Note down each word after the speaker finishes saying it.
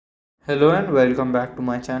Hello and welcome back to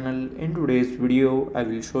my channel. In today's video, I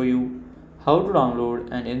will show you how to download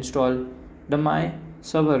and install the My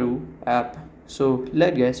Subaru app. So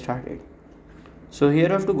let's get started. So here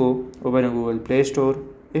you have to go open a Google Play Store.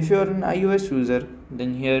 If you are an iOS user,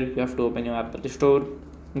 then here you have to open your Apple Store.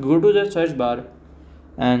 Go to the search bar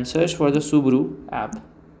and search for the Subaru app.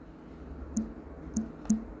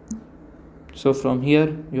 So from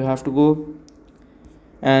here you have to go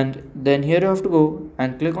and then here you have to go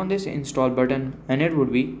and click on this install button and it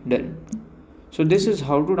would be done. So this is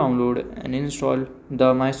how to download and install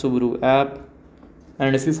the My Subaru app.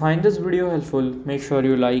 And if you find this video helpful, make sure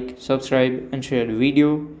you like, subscribe and share the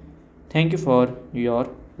video. Thank you for your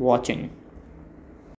watching.